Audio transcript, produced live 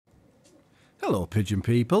Hello, pigeon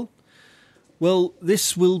people. Well,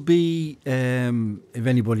 this will be, if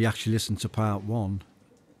anybody actually listened to part one,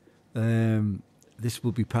 this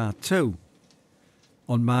will be part two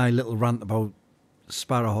on my little rant about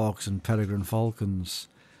sparrowhawks and peregrine falcons.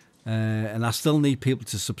 And I still need people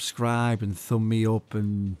to subscribe and thumb me up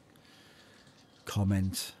and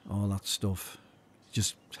comment, all that stuff.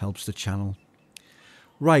 Just helps the channel.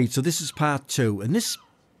 Right, so this is part two, and this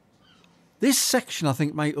section I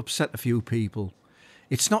think might upset a few people.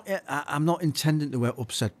 It's not. I'm not intending to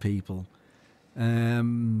upset people.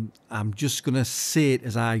 I'm just gonna say it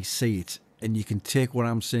as I see it, and you can take what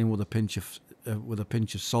I'm saying with a pinch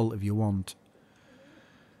of salt if you want.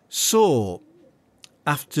 So,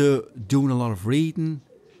 after doing a lot of reading,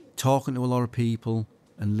 talking to a lot of people,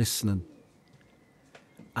 and listening,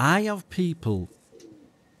 I have people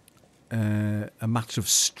a matter of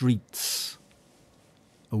streets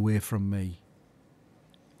away from me,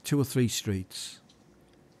 2 or 3 streets,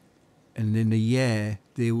 and in a year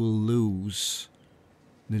they will lose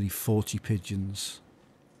nearly 40 pigeons.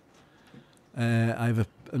 I have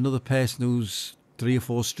another person who's 3 or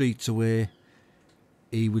 4 streets away.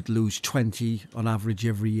 He would lose 20 on average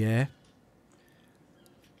every year.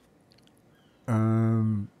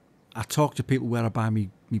 I talk to people where I buy me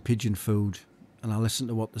pigeon food, and I listen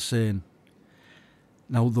to what they're saying.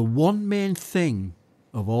 Now, the one main thing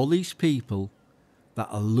of all these people that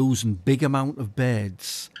are losing big amount of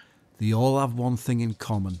birds, they all have one thing in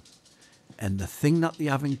common. And the thing that they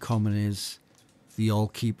have in common is they all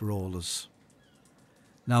keep rollers.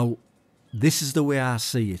 Now, this is the way I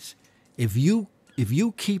see it. If you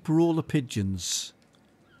keep roller pigeons,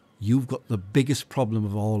 you've got the biggest problem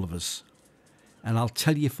of all of us. And I'll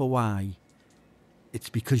tell you for why. It's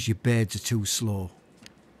because your birds are too slow.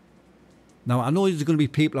 Now, I know there's going to be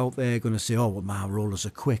people out there going to say, oh, well, my rollers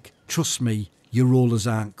are quick. Trust me, your rollers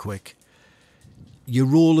aren't quick. Your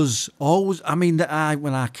rollers always, when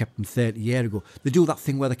I kept them 30 years ago, they do that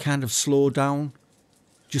thing where they kind of slow down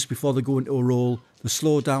just before they go into a roll. They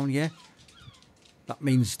slow down, yeah? That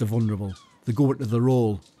means they're vulnerable. They go into the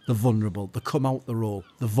roll, they're vulnerable. They come out the roll,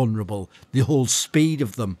 they're vulnerable. The whole speed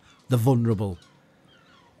of them, they're vulnerable.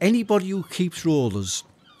 Anybody who keeps rollers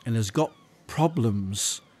and has got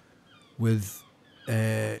problems with,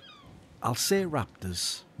 I'll say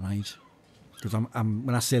raptors, right? Because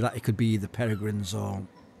when I say that, it could be either peregrines or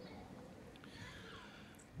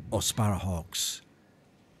sparrowhawks.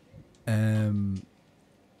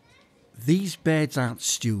 These birds aren't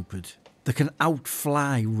stupid. They can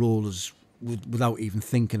outfly rollers without even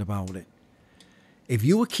thinking about it. If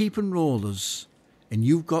you were keeping rollers and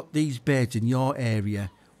you've got these birds in your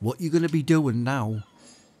area, what you're going to be doing now,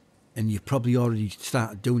 and you've probably already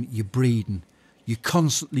started doing it, you're breeding. You're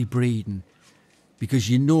constantly breeding, because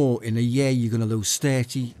you know in a year you're going to lose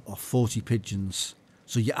 30 or 40 pigeons.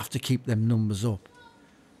 So you have to keep them numbers up.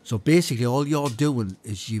 So basically all you're doing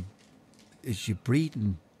is you're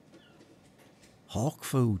breeding hawk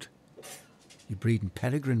food. You're breeding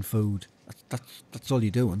peregrine food. That's all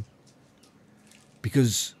you're doing.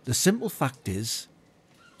 Because the simple fact is,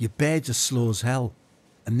 your birds are slow as hell.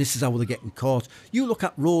 And this is how they're getting caught. You look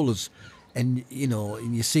at rollers and,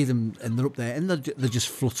 and you see them and they're up there and they just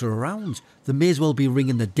flutter around. They may as well be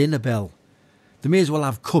ringing the dinner bell. They may as well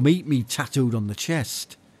have "come eat me" tattooed on the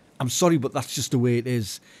chest. I'm sorry, but that's just the way it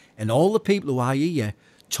is. And all the people who I hear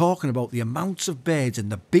talking about the amounts of birds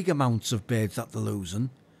and the big amounts of birds that they're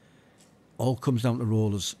losing, all comes down to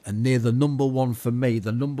rollers. And they're the number one for me,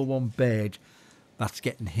 the number one bird that's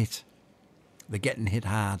getting hit. They're getting hit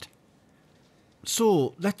hard.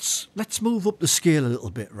 So let's move up the scale a little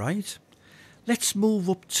bit, right? Let's move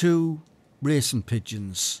up to racing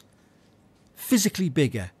pigeons. Physically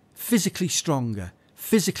bigger, physically stronger,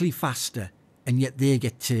 physically faster, and yet they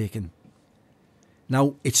get taken.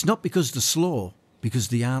 Now, it's not because they're slow, because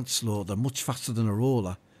they aren't slow. They're much faster than a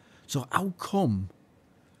roller. So how come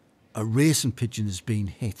a racing pigeon has been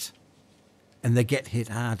hit? And they get hit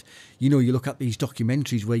hard. You look at these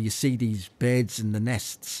documentaries where you see these birds in the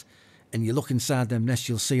nests, and you look inside them nests,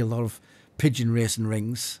 you'll see a lot of pigeon racing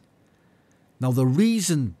rings. Now, the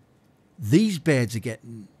reason these birds are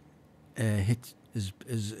getting hit is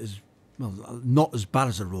well, not as bad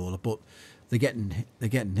as a roller, but they're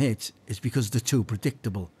getting hit is because they're too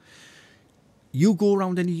predictable. You go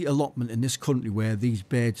around any allotment in this country where these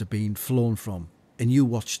birds are being flown from, and you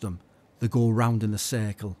watch them. They go round in a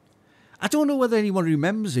circle. I don't know whether anyone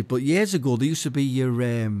remembers it, but years ago there used to be your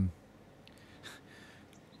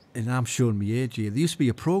and I'm showing my age here, there used to be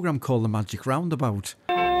a programme called The Magic Roundabout.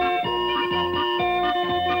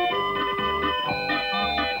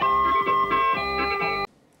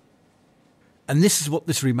 And this is what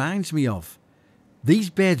this reminds me of. These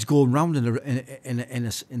birds go round in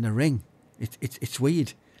a ring. It's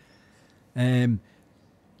weird.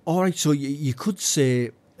 All right, so you could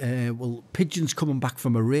say, well, pigeons coming back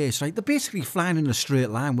from a race, right? They're basically flying in a straight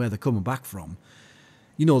line where they're coming back from.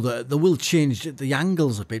 You know, they will change the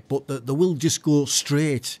angles a bit, but they will just go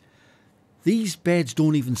straight. These birds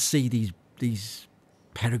don't even see these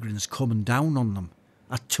peregrines coming down on them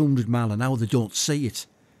at 200 mile an hour. They don't see it.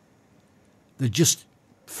 They're just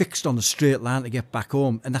fixed on a straight line to get back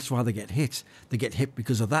home, and that's why they get hit. They get hit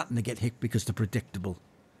because of that, and they get hit because they're predictable.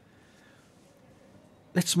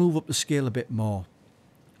 Let's move up the scale a bit more,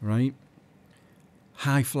 right?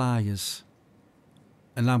 High flyers.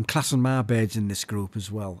 And I'm classing my birds in this group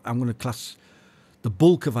as well. I'm going to class the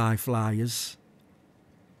bulk of high flyers,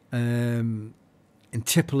 and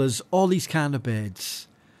tipplers, all these kind of birds.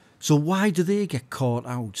 So why do they get caught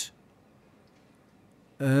out?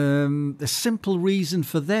 The simple reason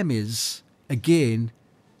for them is, again,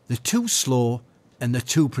 they're too slow and they're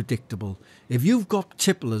too predictable. If you've got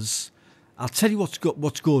tipplers, I'll tell you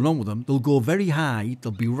what's going on with them. They'll go very high.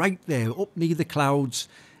 They'll be right there, up near the clouds.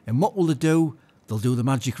 And what will they do? They'll do the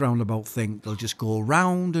magic roundabout thing. They'll just go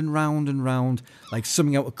round and round and round, like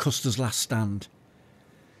something out of Custer's Last Stand.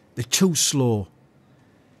 They're too slow.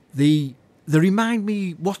 They remind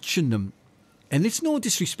me, watching them, and it's no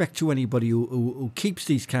disrespect to anybody who keeps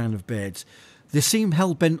these kind of birds. They seem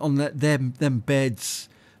hell-bent on them birds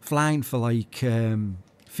flying for like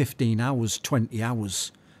 15 hours, 20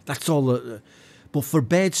 hours. That's all. But for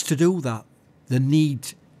birds to do that, they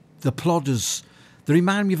need the plodders. They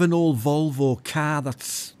remind me of an old Volvo car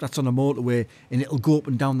that's on a motorway, and it'll go up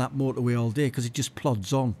and down that motorway all day because it just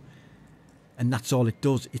plods on. And that's all it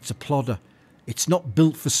does. It's a plodder. It's not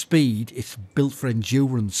built for speed, it's built for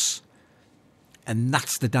endurance. And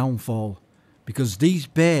that's the downfall. Because these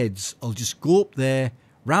birds will just go up there,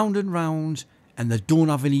 round and round, and they don't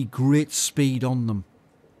have any great speed on them.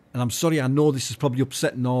 And I'm sorry, I know this is probably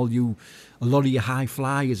upsetting a lot of your high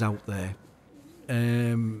flyers out there.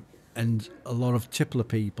 And a lot of tippler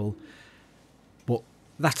people. But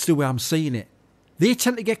that's the way I'm seeing it. They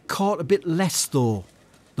tend to get caught a bit less though.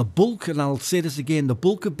 The bulk, and I'll say this again, the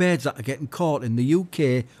bulk of birds that are getting caught in the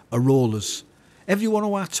UK are rollers. Everyone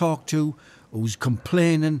who I talk to who's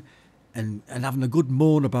complaining and having a good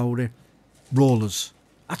moan about it, rollers.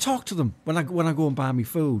 I talk to them when I go and buy me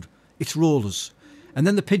food. It's rollers. And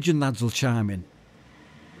then the pigeon lads will chime in.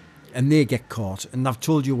 And they get caught. And I've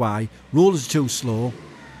told you why. Rollers are too slow.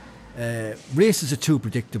 Races are too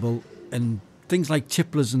predictable. And things like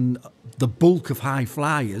tipplers and the bulk of high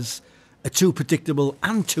flyers are too predictable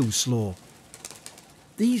and too slow.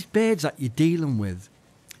 These birds that you're dealing with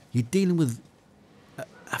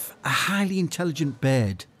a highly intelligent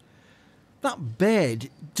bird. That bird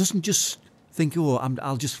doesn't just think, oh,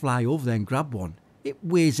 I'll just fly over there and grab one. It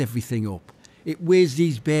weighs everything up. It weighs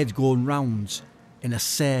these birds going round in a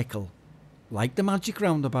circle, like the magic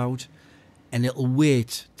roundabout, and it'll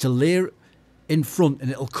wait till they're in front,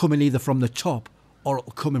 and it'll come in either from the top or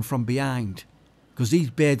it'll come in from behind. Because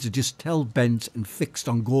these birds are just hell-bent and fixed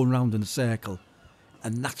on going round in a circle.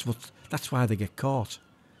 And that's why they get caught.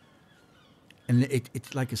 And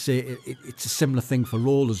it's like I say, it's a similar thing for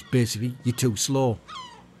rollers. Basically, you're too slow.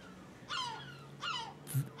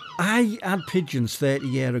 I had pigeons 30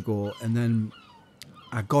 years ago, and then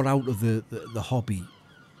I got out of the hobby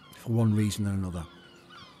for one reason or another.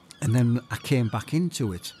 And then I came back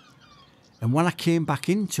into it. And when I came back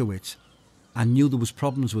into it, I knew there was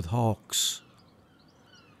problems with hawks.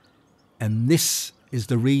 And this is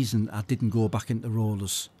the reason I didn't go back into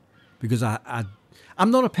rollers. Because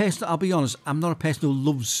I'm not a person, I'll be honest, I'm not a person who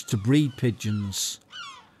loves to breed pigeons.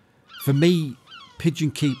 For me,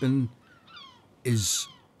 pigeon keeping is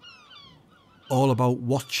all about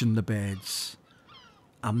watching the birds.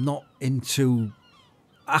 I'm not into...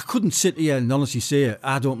 I couldn't sit here and honestly say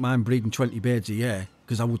I don't mind breeding 20 birds a year,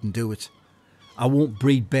 because I wouldn't do it. I won't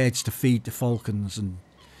breed birds to feed the falcons and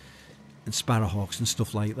sparrowhawks and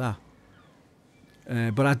stuff like that.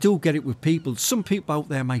 But I do get it with people. Some people out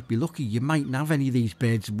there might be lucky. You mightn't have any of these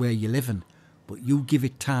birds where you're living, but you give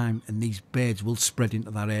it time and these birds will spread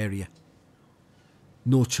into that area.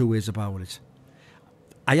 No two ways about it.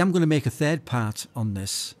 I am going to make a third part on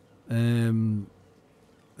this.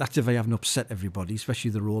 That's if I haven't upset everybody,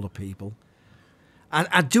 especially the roller people.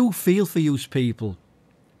 I do feel for you people,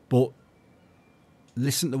 but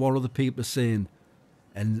listen to what other people are saying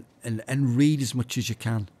and read as much as you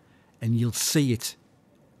can, and you'll see it.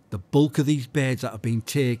 The bulk of these birds that have been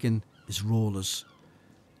taken is rollers.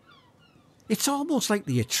 It's almost like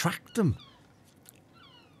they attract them.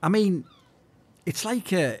 I mean, it's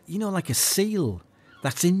like like a seal.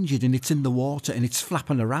 that's injured and it's in the water and it's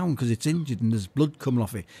flapping around because it's injured and there's blood coming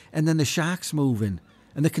off it. And then the shark's moving.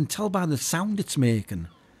 And they can tell by the sound it's making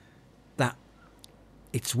that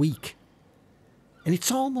it's weak. And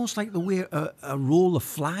it's almost like the way a roller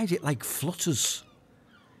flies, it like flutters.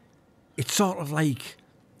 It's sort of like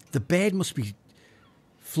the bird must be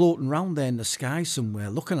floating around there in the sky somewhere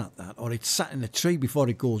looking at that. Or it's sat in a tree before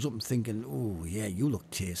it goes up and thinking, oh yeah, you look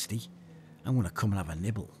tasty. I'm going to come and have a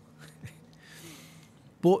nibble.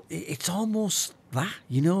 But it's almost that,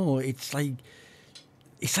 you know, it's like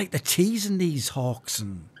they're teasing these hawks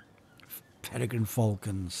and peregrine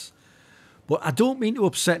falcons. But I don't mean to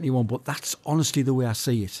upset anyone, but that's honestly the way I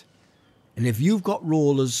see it. And if you've got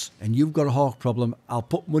rollers and you've got a hawk problem, I'll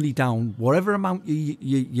put money down. Whatever amount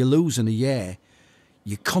you lose in a year,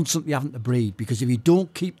 you're constantly having to breed. Because if you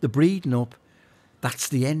don't keep the breeding up, that's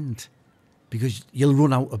the end. Because you'll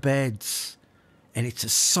run out of birds. And it's a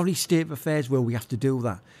sorry state of affairs where we have to do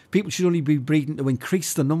that. People should only be breeding to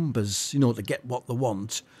increase the numbers, you know, to get what they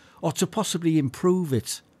want, or to possibly improve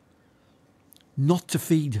it. Not to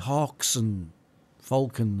feed hawks and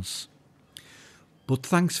falcons. But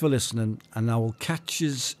thanks for listening, and I will catch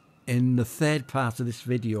you in the third part of this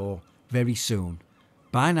video very soon.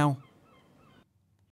 Bye now.